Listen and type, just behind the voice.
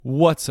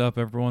What's up,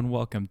 everyone?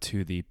 Welcome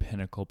to the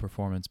Pinnacle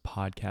Performance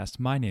Podcast.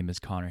 My name is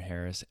Connor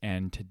Harris,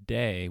 and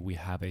today we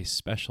have a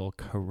special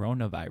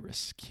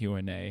coronavirus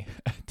Q&A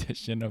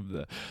edition of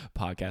the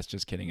podcast.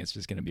 Just kidding. It's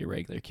just going to be a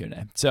regular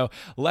Q&A. So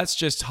let's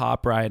just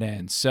hop right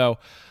in. So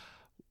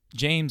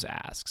James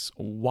asks,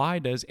 why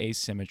does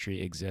asymmetry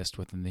exist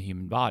within the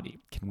human body?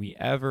 Can we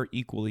ever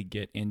equally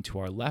get into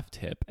our left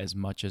hip as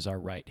much as our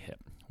right hip?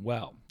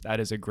 Well,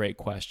 that is a great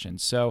question.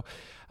 So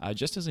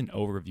just as an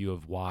overview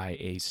of why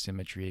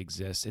asymmetry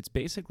exists, it's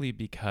basically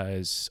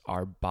because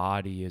our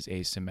body is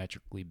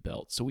asymmetrically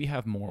built. So we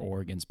have more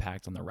organs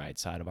packed on the right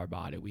side of our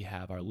body. We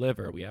have our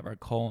liver, we have our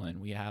colon,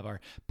 we have our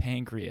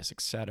pancreas,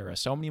 etc.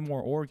 So many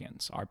more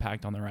organs are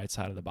packed on the right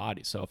side of the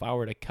body. So if I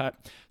were to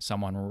cut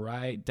someone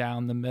right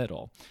down the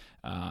middle,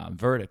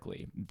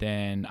 vertically,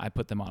 then I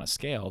put them on a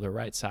scale, their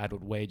right side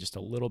would weigh just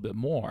a little bit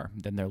more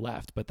than their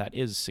left, but that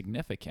is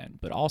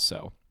significant. But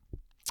also,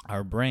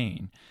 our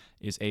brain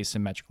is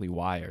asymmetrically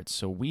wired.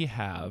 So we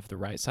have the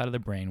right side of the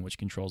brain, which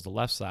controls the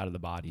left side of the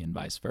body and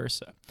vice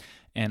versa.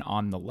 And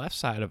on the left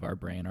side of our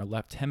brain, our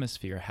left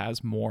hemisphere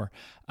has more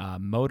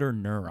motor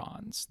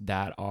neurons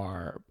that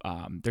are,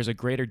 there's a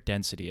greater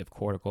density of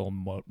cortical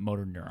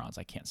motor neurons.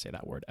 I can't say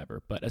that word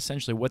ever, but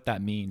essentially what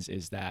that means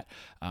is that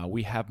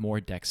we have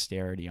more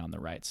dexterity on the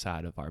right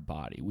side of our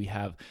body. We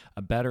have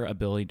a better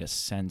ability to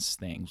sense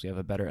things. We have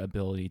a better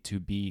ability to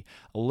be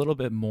a little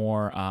bit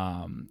more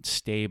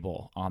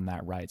stable on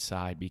that right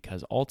side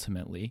because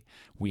ultimately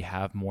we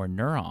have more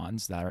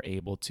neurons that are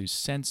able to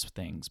sense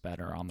things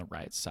better on the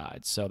right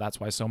side. So that's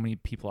why so many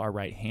people are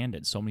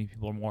right-handed. So many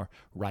people are more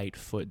right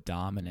foot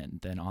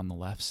dominant than on the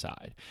left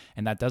side.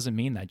 And that doesn't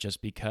mean that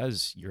just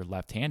because you're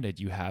left-handed,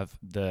 you have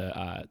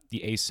the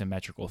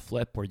asymmetrical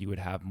flip where you would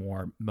have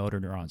more motor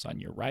neurons on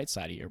your right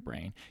side of your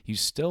brain. You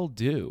still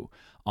do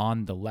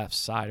on the left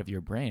side of your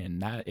brain.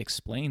 And that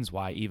explains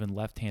why even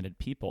left-handed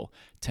people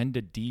tend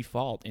to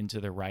default into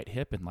the right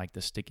hip and like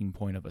the sticking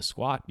point of a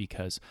squat,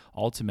 because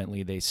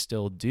ultimately they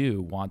still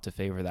do want to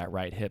favor that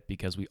right hip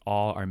because we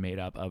all are made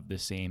up of the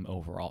same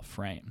overall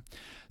frame.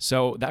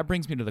 So that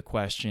brings me to the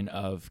question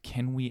of,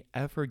 can we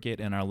ever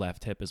get in our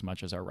left hip as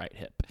much as our right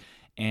hip?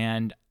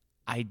 And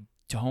I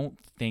don't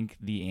think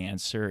the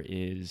answer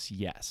is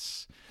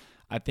yes.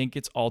 I think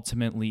it's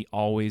ultimately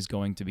always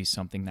going to be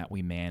something that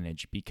we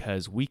manage,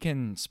 because we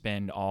can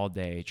spend all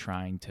day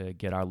trying to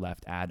get our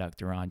left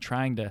adductor on,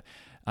 trying to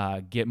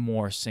get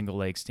more single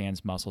leg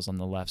stance muscles on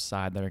the left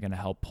side that are going to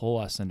help pull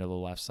us into the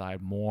left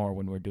side more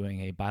when we're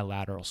doing a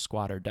bilateral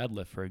squat or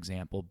deadlift, for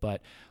example.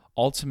 But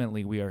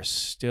ultimately, we are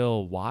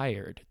still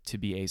wired to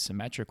be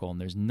asymmetrical,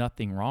 and there's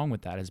nothing wrong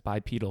with that. As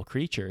bipedal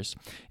creatures,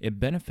 it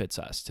benefits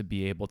us to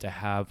be able to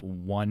have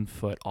one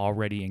foot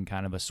already in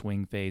kind of a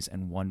swing phase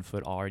and one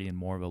foot already in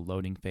more of a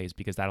loading phase,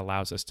 because that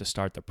allows us to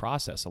start the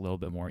process a little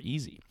bit more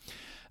easy.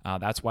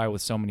 That's why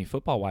with so many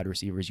football wide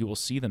receivers, you will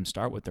see them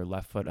start with their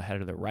left foot ahead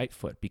of their right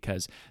foot,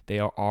 because they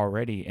are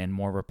already in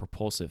more of a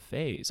propulsive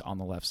phase on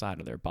the left side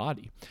of their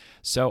body.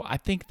 So I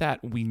think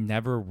that we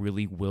never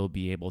really will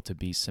be able to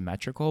be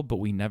symmetrical, but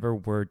we never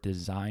were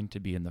designed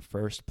to be in the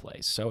first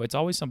place. So it's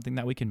always something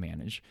that we can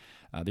manage.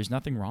 There's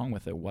nothing wrong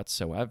with it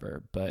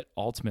whatsoever, but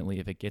ultimately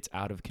if it gets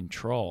out of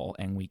control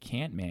and we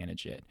can't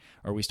manage it,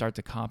 or we start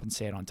to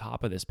compensate on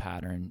top of this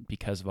pattern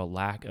because of a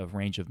lack of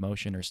range of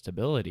motion or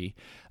stability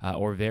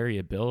or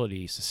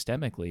variability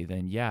systemically,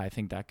 then yeah, I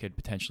think that could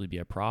potentially be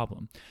a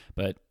problem.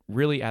 But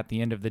really at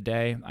the end of the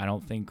day, I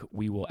don't think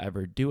we will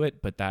ever do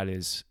it, but that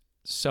is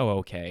so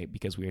okay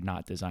because we are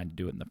not designed to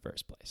do it in the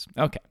first place.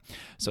 Okay,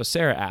 so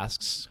Sarah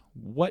asks,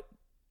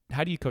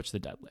 how do you coach the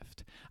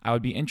deadlift? I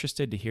would be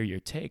interested to hear your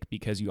take,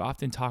 because you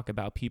often talk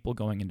about people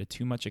going into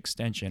too much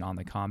extension on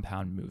the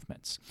compound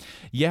movements.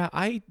 Yeah,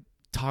 I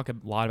talk a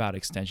lot about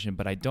extension,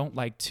 but I don't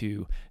like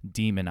to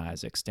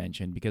demonize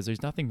extension, because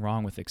there's nothing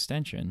wrong with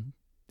extension.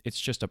 It's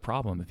just a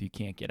problem if you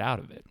can't get out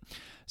of it.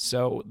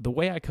 So the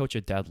way I coach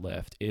a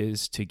deadlift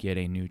is to get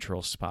a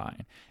neutral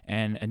spine.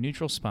 And a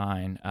neutral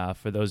spine,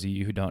 for those of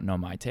you who don't know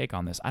my take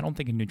on this, I don't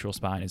think a neutral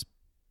spine is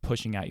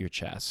pushing out your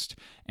chest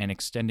and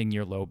extending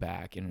your low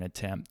back in an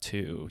attempt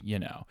to,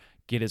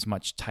 get as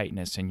much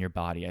tightness in your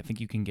body. I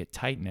think you can get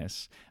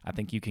tightness. I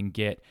think you can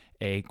get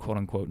a quote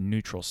unquote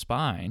neutral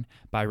spine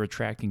by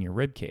retracting your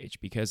rib cage,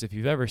 because if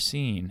you've ever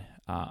seen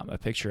a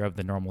picture of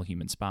the normal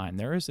human spine,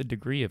 there is a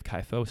degree of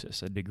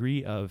kyphosis, a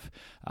degree of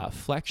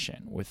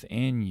flexion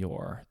within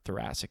your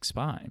thoracic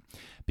spine,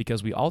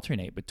 because we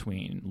alternate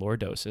between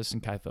lordosis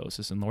and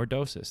kyphosis and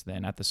lordosis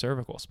then at the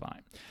cervical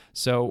spine.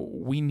 So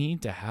we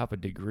need to have a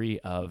degree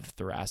of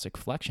thoracic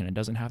flexion. It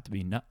doesn't have to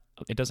be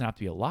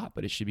a lot,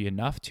 but it should be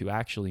enough to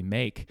actually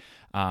make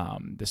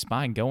the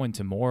spine go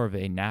into more of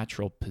a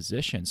natural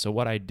position. So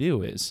what I do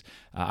is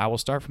I will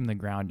start from the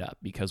ground up,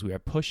 because we are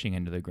pushing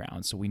into the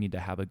ground. So we need to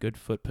have a good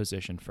foot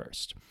position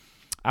first.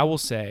 I will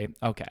say,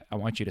 okay, I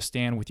want you to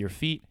stand with your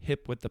feet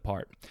hip width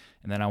apart.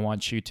 And then I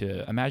want you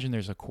to imagine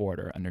there's a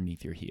quarter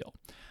underneath your heel.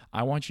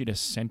 I want you to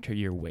center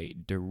your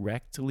weight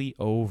directly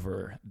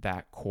over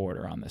that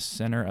quarter on the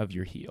center of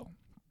your heel.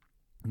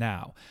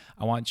 Now,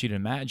 I want you to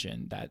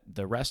imagine that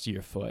the rest of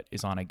your foot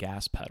is on a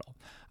gas pedal.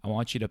 I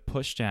want you to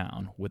push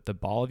down with the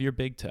ball of your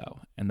big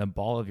toe and the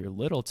ball of your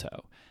little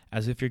toe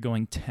as if you're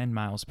going 10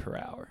 miles per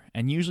hour.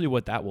 And usually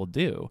what that will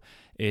do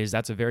is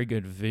that's a very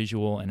good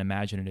visual and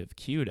imaginative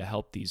cue to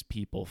help these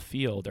people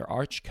feel their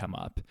arch come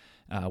up,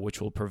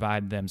 which will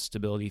provide them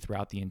stability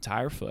throughout the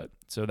entire foot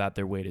so that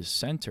their weight is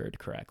centered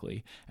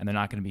correctly and they're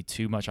not going to be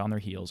too much on their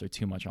heels or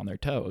too much on their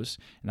toes.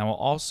 And that will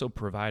also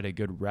provide a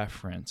good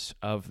reference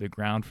of the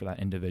ground for that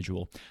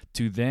individual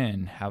to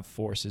then have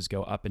forces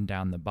go up and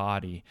down the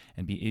body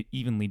and be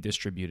evenly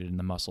distributed in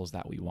the muscles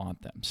that we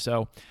want them.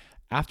 So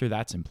after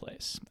that's in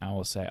place, I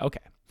will say,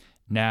 okay,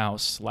 now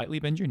slightly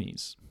bend your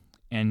knees.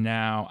 And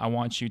now I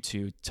want you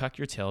to tuck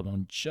your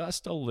tailbone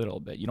just a little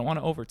bit. You don't want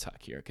to over tuck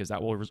here because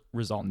that will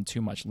result in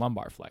too much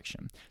lumbar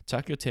flexion.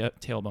 Tuck your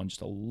tailbone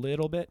just a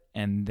little bit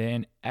and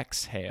then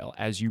exhale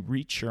as you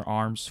reach your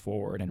arms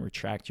forward and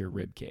retract your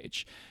rib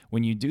cage.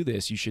 When you do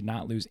this, you should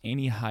not lose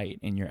any height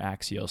in your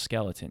axial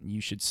skeleton.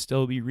 You should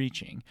still be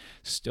reaching,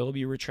 still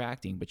be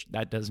retracting, but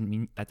that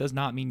does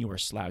not mean you are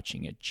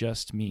slouching. It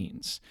just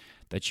means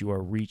that you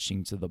are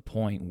reaching to the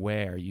point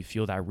where you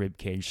feel that rib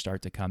cage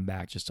start to come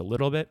back just a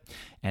little bit.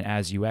 And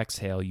as you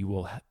exhale, you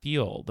will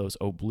feel those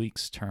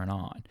obliques turn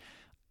on.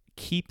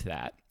 Keep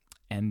that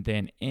and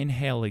then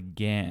inhale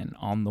again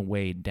on the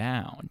way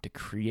down to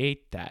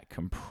create that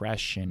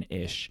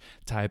compression-ish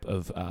type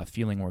of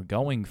feeling we're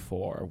going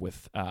for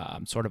with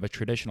sort of a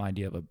traditional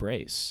idea of a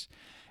brace.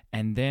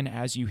 And then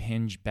as you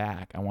hinge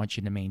back, I want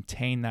you to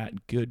maintain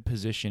that good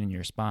position in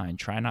your spine.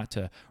 Try not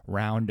to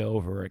round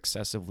over or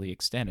excessively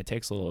extend. It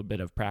takes a little bit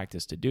of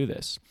practice to do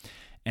this.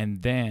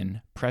 And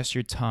then press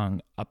your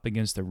tongue up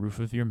against the roof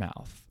of your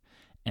mouth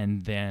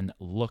and then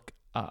look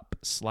up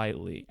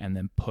slightly and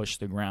then push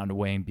the ground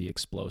away and be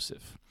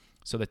explosive.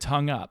 So the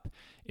tongue up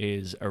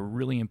is a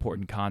really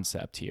important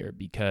concept here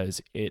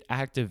because it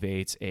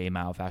activates a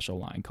myofascial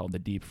line called the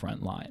deep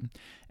front line.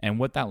 And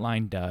what that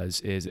line does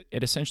is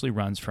it essentially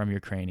runs from your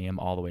cranium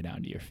all the way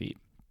down to your feet.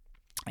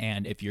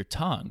 And if your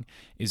tongue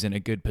is in a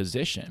good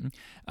position,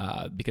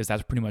 because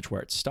that's pretty much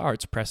where it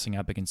starts, pressing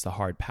up against the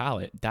hard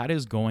palate, that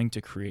is going to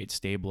create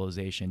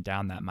stabilization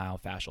down that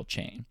myofascial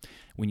chain.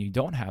 When you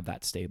don't have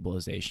that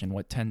stabilization,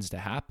 what tends to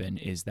happen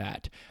is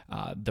that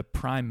the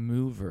prime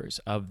movers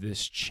of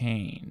this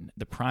chain,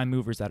 the prime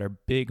movers that are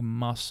big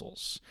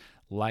muscles,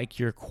 like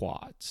your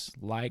quads,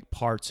 like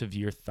parts of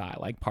your thigh,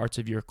 like parts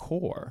of your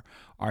core,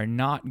 are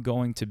not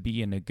going to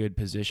be in a good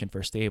position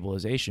for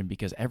stabilization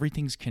because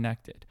everything's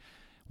connected.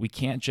 We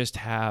can't just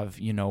have,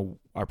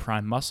 our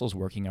prime muscles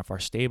working if our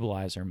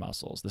stabilizer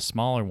muscles, the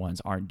smaller ones,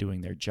 aren't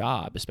doing their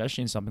job,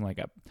 especially in something like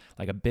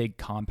a big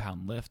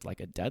compound lift, like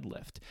a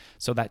deadlift.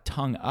 So that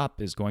tongue up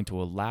is going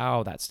to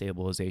allow that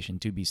stabilization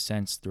to be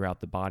sensed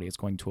throughout the body. It's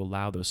going to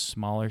allow those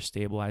smaller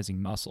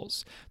stabilizing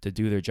muscles to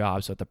do their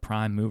job so that the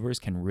prime movers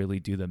can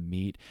really do the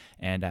meat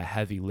and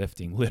heavy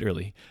lifting,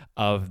 literally,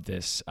 of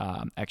this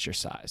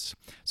exercise.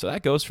 So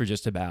that goes for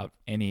just about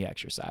any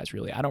exercise,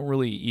 really. I don't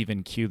really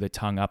even cue the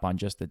tongue up on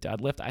just the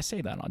deadlift. I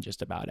say that on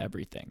just about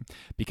everything.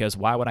 Because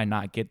why would I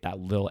not get that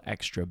little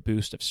extra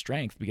boost of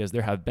strength? Because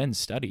there have been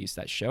studies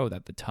that show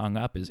that the tongue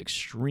up is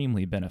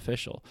extremely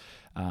beneficial.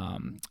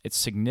 It's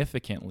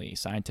significantly,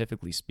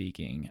 scientifically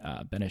speaking,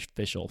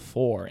 beneficial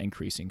for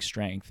increasing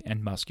strength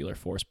and muscular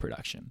force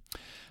production.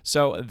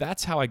 So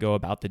that's how I go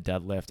about the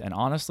deadlift. And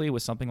honestly,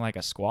 with something like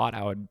a squat,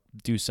 I would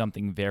do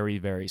something very,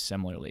 very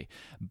similarly.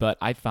 But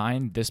I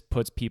find this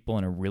puts people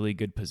in a really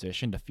good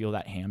position to feel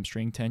that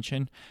hamstring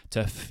tension,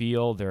 to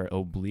feel their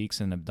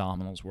obliques and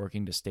abdominals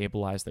working to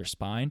stabilize their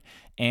spine,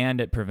 and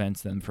it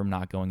prevents them from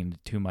not going into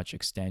too much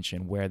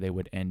extension where they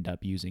would end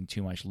up using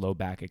too much low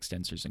back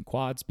extensors and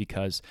quads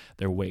because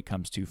their weight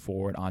comes too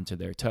forward onto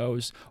their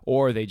toes,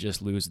 or they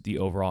just lose the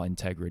overall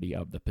integrity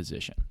of the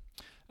position.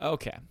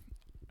 Okay.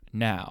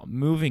 Now,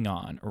 moving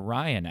on,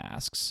 Ryan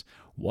asks,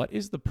 what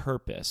is the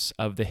purpose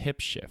of the hip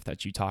shift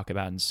that you talk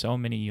about in so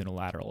many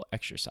unilateral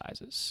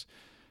exercises?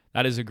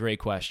 That is a great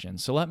question.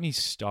 So let me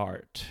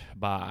start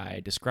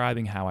by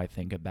describing how I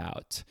think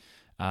about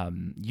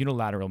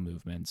unilateral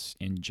movements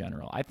in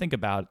general. I think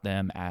about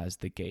them as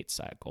the gait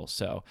cycle.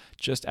 So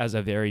just as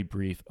a very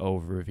brief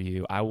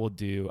overview, I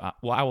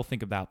will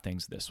think about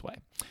things this way.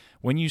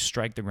 When you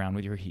strike the ground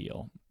with your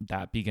heel,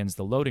 that begins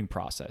the loading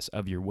process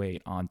of your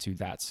weight onto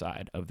that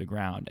side of the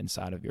ground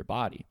inside of your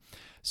body.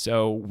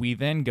 So we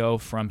then go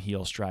from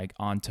heel strike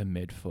onto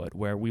midfoot,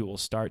 where we will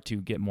start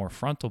to get more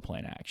frontal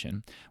plane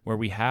action, where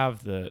we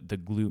have the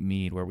glute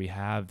med, where we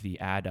have the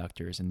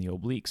adductors and the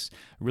obliques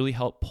really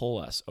help pull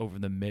us over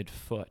the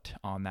midfoot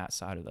on that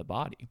side of the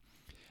body.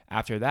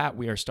 After that,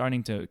 we are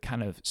starting to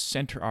kind of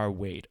center our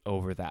weight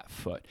over that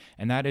foot.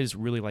 And that is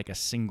really like a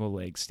single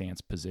leg stance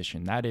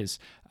position. That is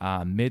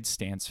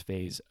mid-stance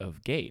phase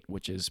of gait,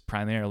 which is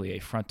primarily a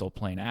frontal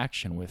plane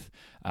action with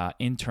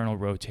internal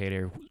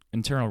rotators,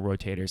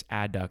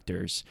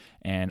 adductors,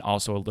 and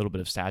also a little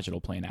bit of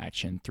sagittal plane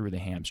action through the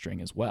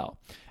hamstring as well.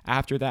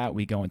 After that,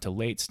 we go into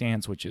late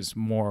stance, which is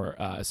more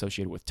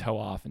associated with toe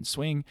off and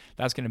swing.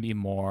 That's going to be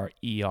more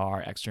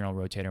ER, external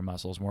rotator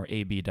muscles, more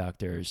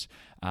abductors,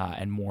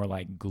 and more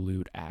like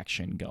glute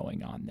action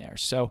going on there.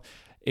 So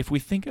if we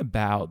think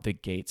about the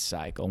gait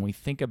cycle and we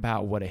think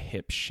about what a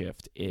hip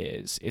shift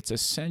is, it's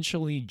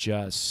essentially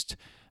just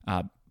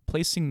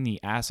placing the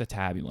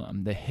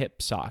acetabulum, the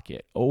hip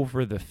socket,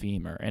 over the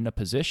femur in a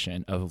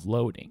position of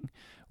loading,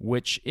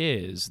 which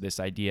is this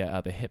idea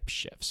of a hip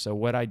shift. So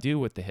what I do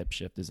with the hip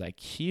shift is I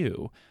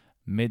cue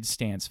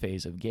mid-stance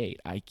phase of gait.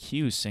 I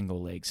cue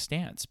single leg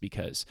stance,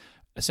 because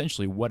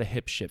essentially what a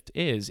hip shift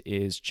is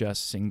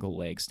just single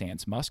leg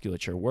stance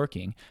musculature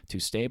working to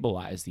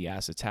stabilize the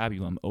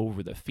acetabulum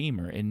over the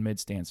femur in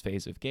mid-stance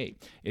phase of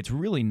gait. It's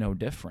really no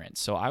different.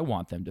 So I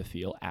want them to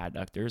feel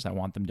adductors. I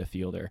want them to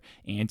feel their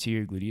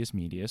anterior gluteus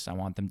medius. I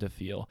want them to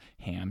feel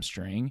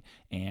hamstring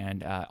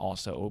and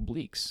also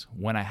obliques.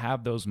 When I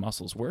have those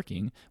muscles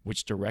working,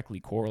 which directly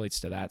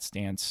correlates to that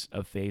stance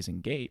of phase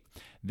and gait,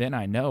 then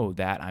I know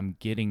that I'm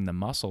getting the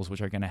muscles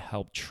which are going to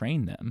help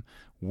train them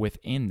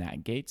within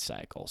that gait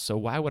cycle. So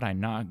why would I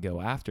not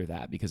go after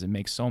that? Because it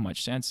makes so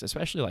much sense,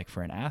 especially like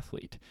for an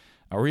athlete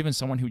or even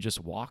someone who just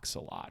walks a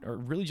lot, or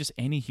really just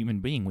any human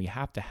being. We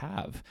have to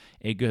have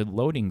a good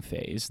loading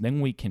phase.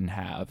 Then we can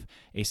have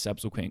a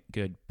subsequent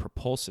good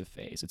propulsive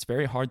phase. It's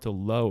very hard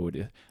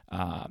to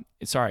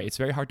it's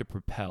very hard to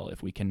propel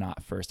if we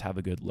cannot first have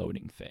a good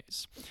loading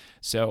phase.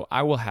 So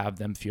I will have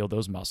them feel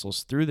those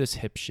muscles through this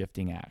hip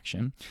shifting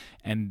action,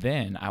 and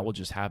then I will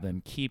just have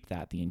them keep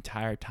that the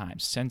entire time.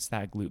 Sense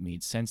that glute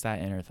med, sense that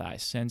inner thigh,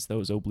 sense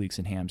those obliques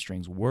and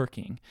hamstrings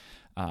working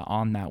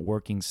on that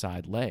working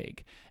side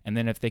leg. And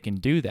then if they can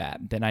do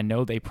that, then I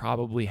know they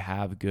probably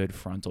have good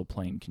frontal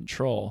plane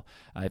control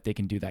if they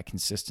can do that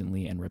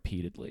consistently and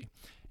repeatedly.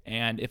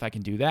 And if I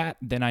can do that,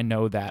 then I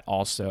know that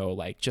also,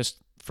 like, just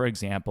for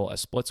example, a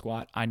split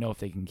squat, I know if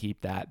they can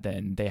keep that,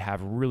 then they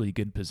have really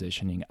good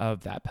positioning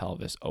of that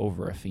pelvis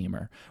over a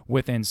femur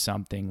within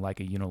something like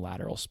a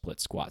unilateral split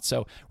squat.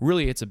 So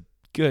really, it's a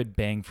good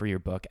bang for your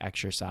buck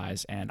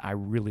exercise, and I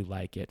really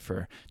like it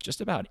for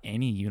just about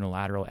any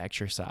unilateral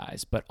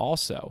exercise. But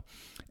also,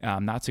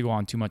 not to go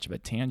on too much of a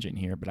tangent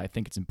here, but I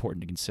think it's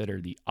important to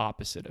consider the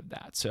opposite of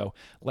that. So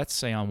let's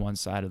say on one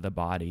side of the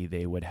body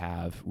they would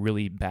have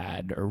really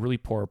bad or really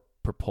poor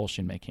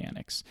propulsion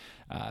mechanics.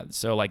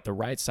 So like the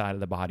right side of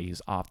the body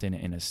is often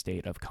in a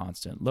state of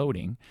constant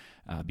loading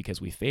because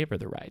we favor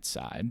the right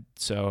side.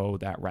 So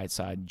that right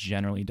side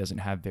generally doesn't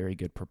have very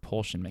good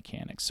propulsion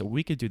mechanics. So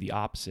we could do the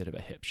opposite of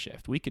a hip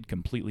shift. We could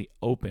completely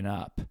open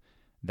up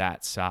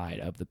that side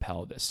of the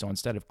pelvis. So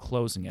instead of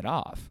closing it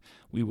off,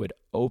 we would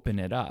open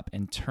it up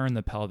and turn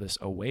the pelvis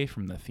away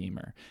from the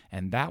femur.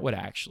 And that would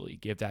actually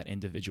give that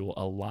individual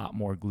a lot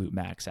more glute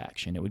max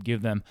action. It would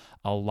give them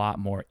a lot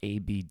more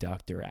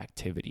abductor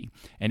activity.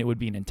 And it would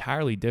be an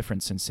entirely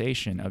different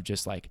sensation of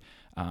just like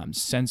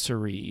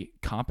sensory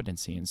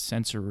competency and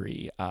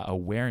sensory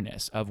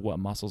awareness of what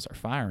muscles are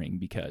firing,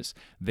 because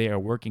they are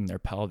working their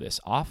pelvis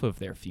off of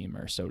their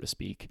femur, so to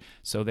speak.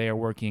 So they are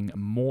working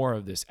more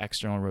of this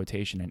external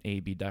rotation and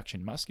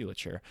abduction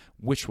musculature,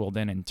 which will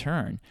then in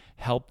turn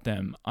help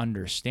them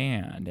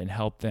understand and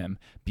help them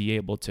be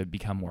able to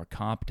become more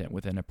competent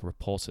within a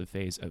propulsive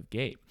phase of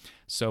gait.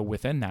 So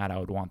within that, I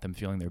would want them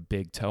feeling their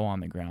big toe on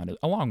the ground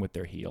along with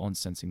their heel and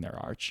sensing their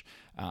arch.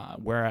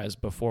 Whereas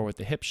before with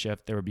the hip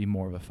shift, there would be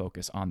more of a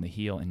focus on the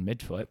heel and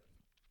midfoot.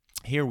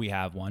 Here we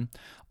have one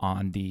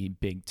on the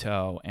big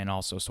toe and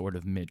also sort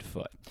of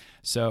midfoot.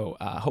 So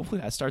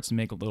hopefully that starts to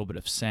make a little bit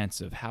of sense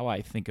of how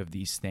I think of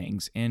these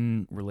things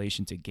in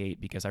relation to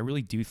gait, because I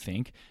really do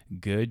think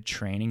good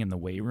training in the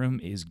weight room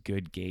is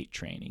good gait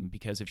training.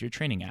 Because if you're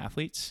training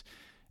athletes,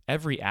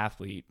 every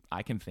athlete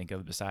I can think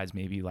of, besides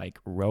maybe like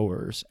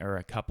rowers or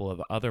a couple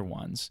of other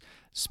ones,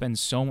 spend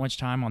so much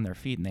time on their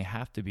feet and they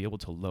have to be able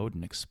to load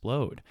and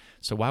explode.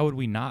 So why would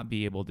we not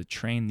be able to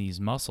train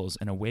these muscles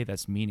in a way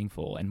that's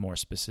meaningful and more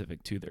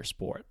specific to their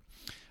sport?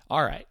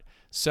 All right.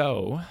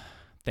 So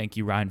thank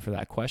you, Ryan, for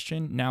that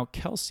question. Now,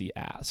 Kelsey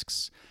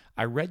asks,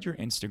 I read your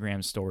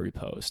Instagram story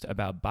post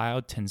about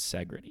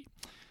Biotensegrity.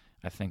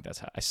 I think that's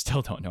how, I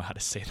still don't know how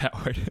to say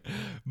that word,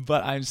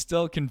 but I'm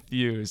still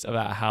confused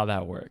about how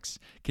that works.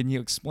 Can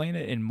you explain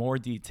it in more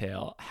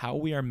detail, how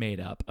we are made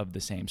up of the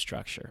same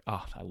structure?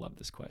 Oh, I love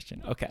this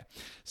question. Okay,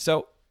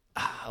 so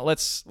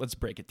let's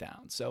break it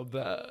down. So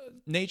the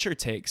nature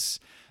takes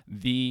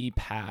the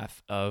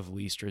path of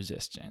least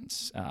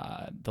resistance.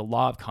 The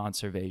law of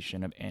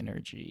conservation of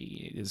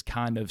energy is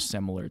kind of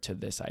similar to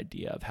this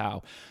idea of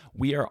how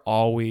we are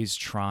always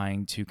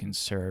trying to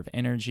conserve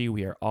energy.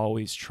 We are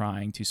always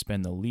trying to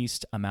spend the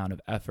least amount of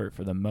effort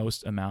for the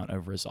most amount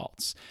of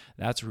results.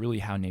 That's really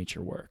how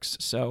nature works.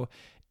 So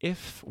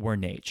if we're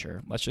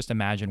nature, let's just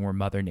imagine we're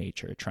Mother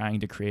Nature trying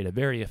to create a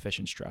very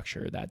efficient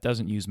structure that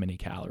doesn't use many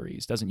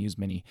calories, doesn't use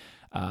many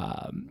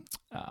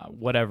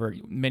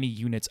many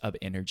units of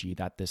energy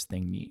that this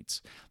thing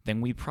needs, then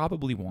we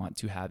probably want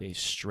to have a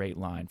straight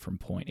line from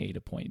point A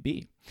to point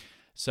B.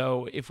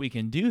 So if we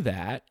can do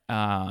that,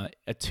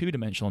 a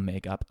two-dimensional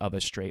makeup of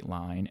a straight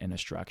line in a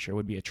structure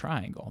would be a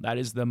triangle. That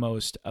is the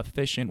most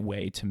efficient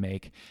way to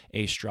make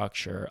a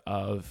structure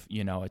of,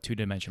 a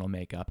two-dimensional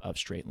makeup of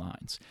straight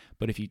lines.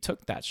 But if you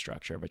took that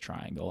structure of a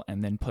triangle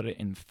and then put it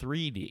in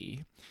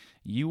 3D,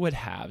 you would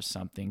have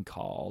something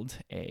called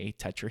a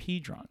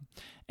tetrahedron.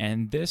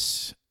 And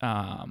this,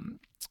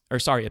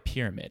 a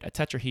pyramid. A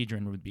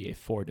tetrahedron would be a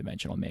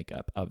 4-dimensional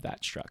makeup of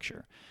that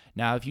structure.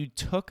 Now, if you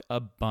took a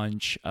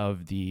bunch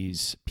of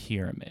these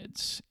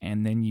pyramids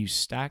and then you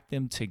stack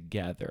them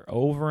together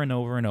over and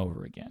over and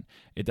over again,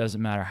 it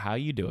doesn't matter how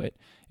you do it,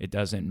 it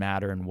doesn't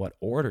matter in what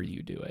order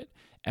you do it,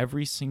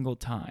 every single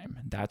time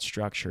that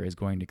structure is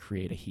going to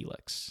create a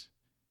helix.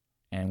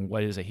 And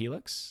what is a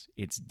helix?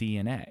 It's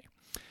DNA.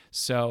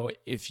 So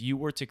if you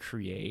were to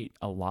create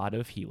a lot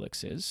of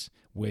helixes,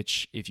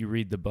 which if you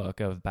read the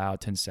book of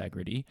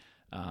Biotensegrity,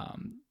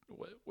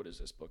 what is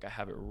this book? I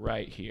have it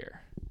right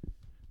here.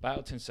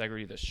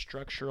 Biotensegrity, The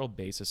Structural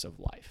Basis of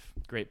Life.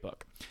 Great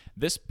book.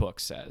 This book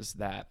says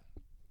that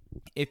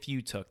if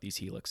you took these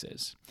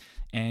helixes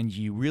and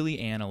you really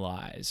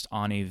analyzed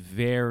on a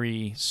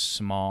very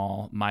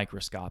small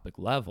microscopic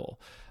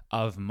level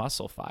of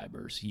muscle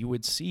fibers, you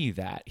would see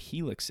that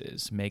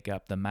helixes make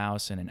up the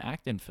myosin and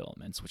actin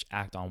filaments, which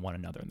act on one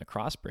another in the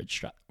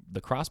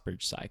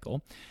cross-bridge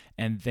cycle.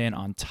 And then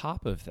on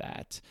top of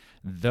that,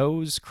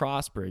 those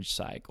cross-bridge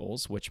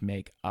cycles, which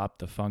make up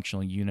the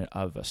functional unit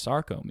of a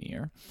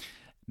sarcomere,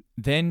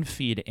 then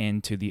feed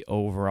into the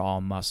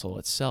overall muscle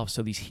itself.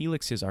 So these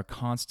helixes are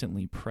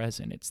constantly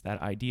present. It's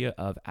that idea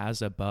of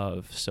as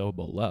above, so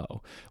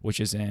below, which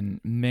is in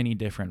many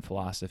different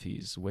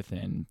philosophies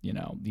within,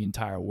 the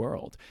entire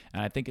world.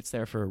 And I think it's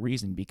there for a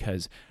reason,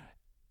 because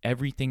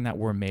everything that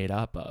we're made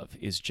up of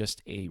is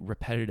just a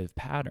repetitive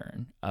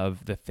pattern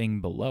of the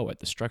thing below it,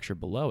 the structure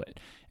below it.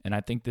 And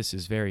I think this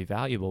is very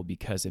valuable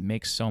because it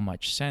makes so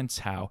much sense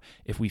how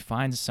if we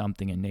find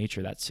something in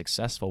nature that's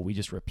successful, we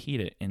just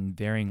repeat it in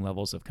varying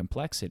levels of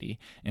complexity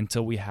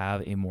until we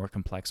have a more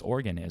complex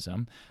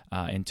organism,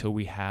 until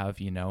we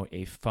have,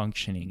 a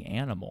functioning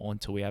animal,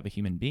 until we have a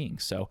human being.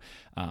 So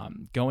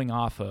going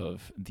off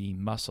of the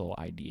muscle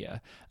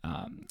idea,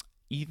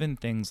 even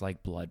things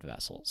like blood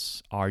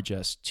vessels are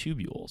just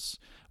tubules,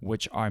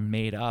 which are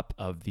made up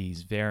of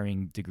these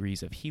varying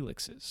degrees of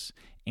helixes.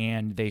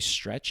 And they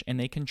stretch and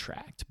they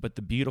contract. But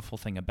the beautiful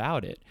thing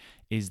about it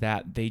is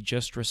that they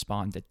just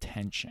respond to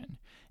tension.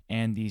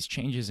 And these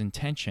changes in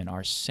tension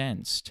are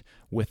sensed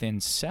within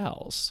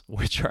cells,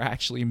 which are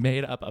actually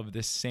made up of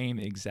the same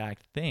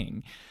exact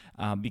thing,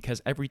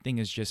 because everything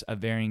is just a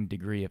varying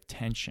degree of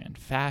tension.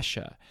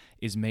 Fascia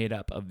is made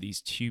up of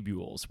these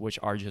tubules, which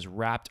are just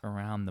wrapped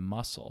around the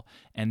muscle.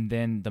 And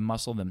then the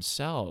muscle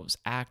themselves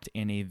act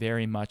in a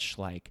very much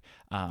like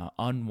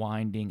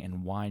unwinding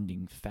and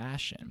winding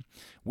fashion.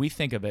 We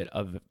think of it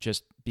of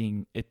just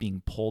being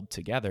pulled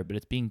together, but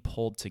it's being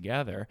pulled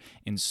together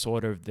in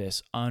sort of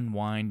this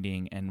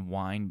unwinding and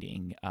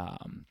winding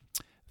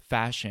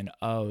fashion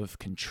of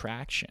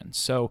contraction.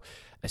 So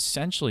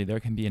essentially there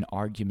can be an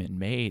argument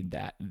made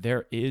that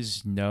there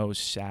is no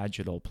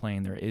sagittal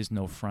plane, there is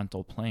no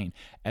frontal plane.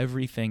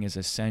 Everything is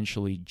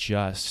essentially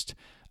just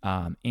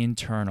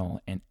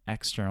internal and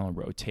external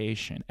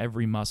rotation.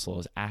 Every muscle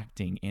is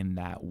acting in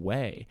that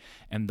way.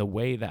 And the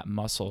way that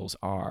muscles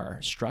are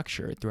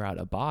structured throughout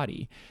a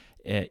body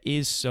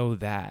is so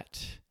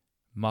that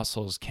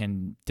muscles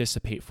can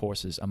dissipate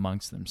forces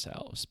amongst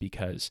themselves.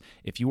 Because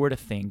if you were to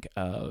think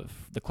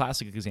of, the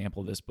classic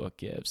example this book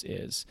gives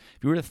is,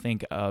 if you were to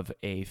think of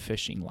a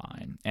fishing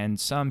line and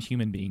some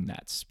human being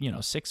that's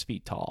 6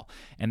 feet tall,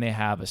 and they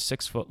have a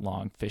 6-foot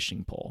long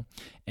fishing pole,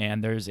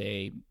 and there's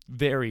a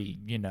very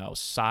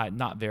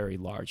not very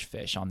large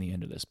fish on the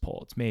end of this pole.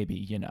 It's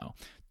maybe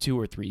 2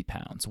 or 3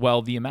 pounds.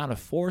 Well, the amount of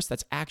force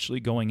that's actually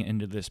going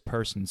into this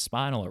person's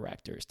spinal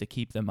erectors to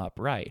keep them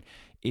upright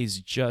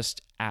is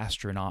just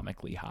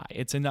astronomically high.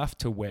 It's enough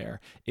to where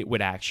it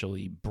would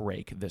actually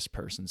break this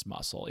person's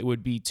muscle. It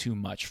would be too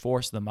much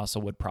force. The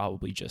muscle would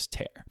probably just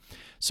tear.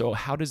 So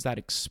how does that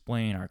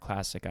explain our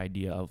classic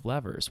idea of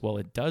levers? Well,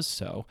 it does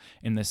so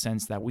in the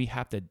sense that we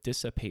have to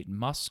dissipate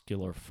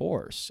muscular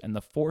force and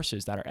the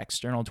forces that are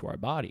external to our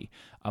body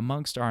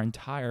amongst our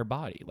entire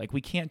body. Like,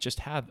 we can't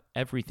just have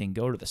everything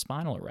go to the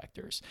spinal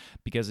erectors,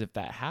 because if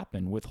that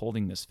happened with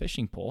holding this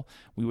fishing pole,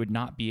 we would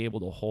not be able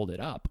to hold it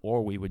up,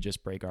 or we would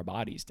just break our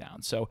bodies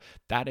down. So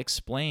that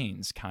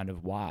explains kind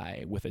of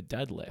why with a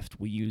deadlift,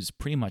 we use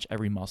pretty much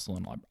every muscle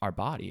in our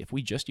body. If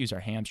we just use our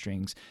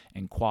hamstrings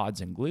and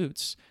quads and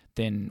glutes,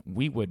 then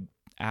we would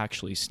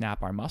actually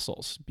snap our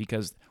muscles,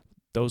 because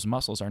those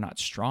muscles are not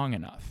strong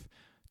enough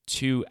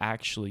to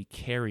actually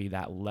carry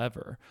that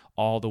lever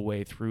all the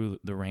way through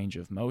the range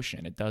of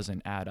motion. It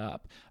doesn't add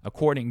up,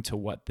 according to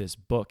what this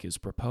book is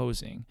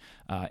proposing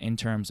in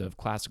terms of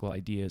classical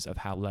ideas of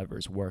how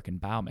levers work in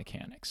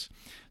biomechanics.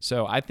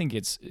 So I think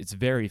it's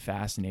very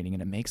fascinating,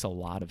 and it makes a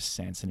lot of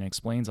sense, and it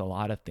explains a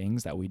lot of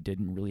things that we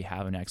didn't really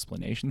have an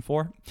explanation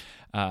for.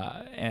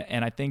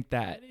 And I think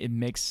that it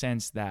makes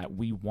sense that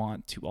we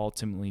want to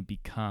ultimately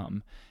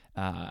become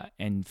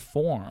and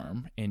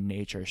form in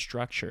nature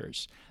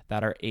structures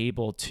that are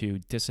able to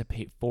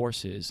dissipate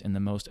forces in the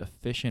most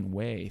efficient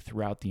way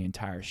throughout the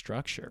entire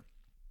structure.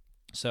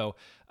 So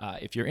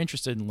if you're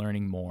interested in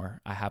learning more,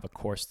 I have a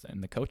course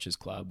in the Coaches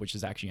Club, which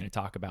is actually going to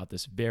talk about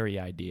this very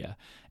idea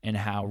and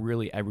how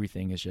really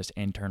everything is just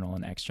internal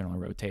and external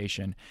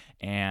rotation.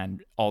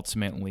 And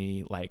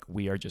ultimately, like,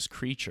 we are just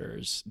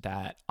creatures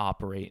that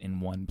operate in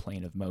one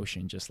plane of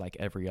motion, just like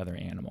every other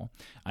animal.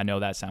 I know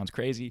that sounds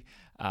crazy,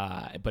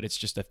 but it's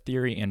just a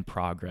theory in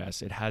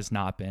progress. It has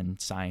not been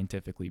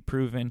scientifically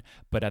proven,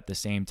 but at the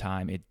same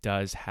time, it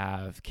does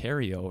have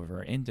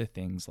carryover into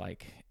things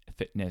like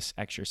fitness,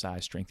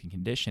 exercise, strength, and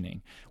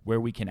conditioning, where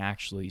we can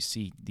actually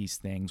see these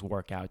things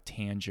work out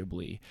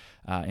tangibly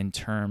in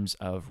terms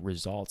of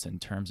results, in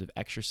terms of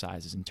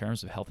exercises, in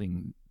terms of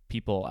helping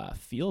people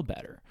feel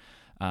better.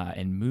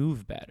 And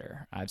move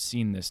better. I've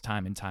seen this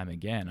time and time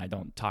again. I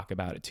don't talk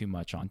about it too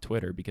much on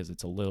Twitter because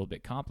it's a little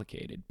bit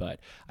complicated, but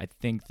I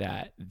think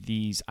that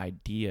these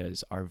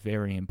ideas are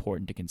very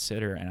important to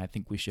consider, and I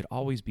think we should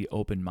always be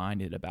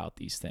open-minded about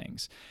these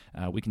things.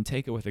 We can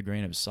take it with a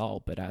grain of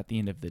salt, but at the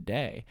end of the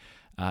day,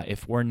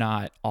 if we're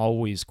not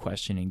always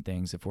questioning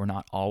things, if we're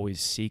not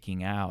always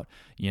seeking out,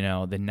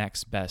 the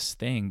next best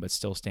thing, but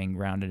still staying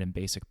grounded in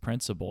basic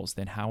principles,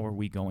 then how are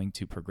we going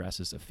to progress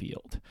as a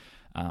field?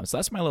 So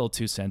that's my little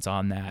 2 cents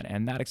on that.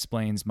 And that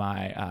explains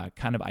my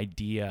kind of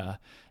idea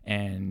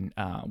and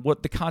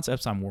what the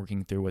concepts I'm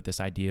working through with this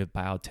idea of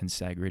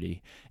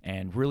biotensegrity,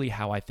 and really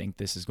how I think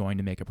this is going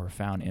to make a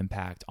profound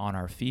impact on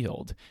our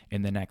field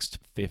in the next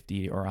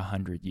 50 or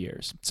 100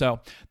 years.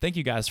 So thank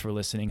you guys for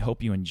listening.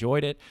 Hope you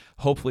enjoyed it.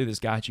 Hopefully this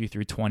got you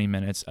through 20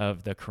 minutes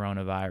of the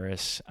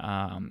coronavirus.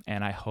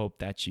 And I hope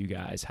that you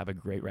guys have a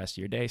great rest of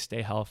your day.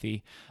 Stay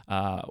healthy,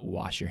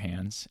 wash your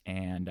hands,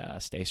 and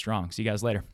stay strong. See you guys later.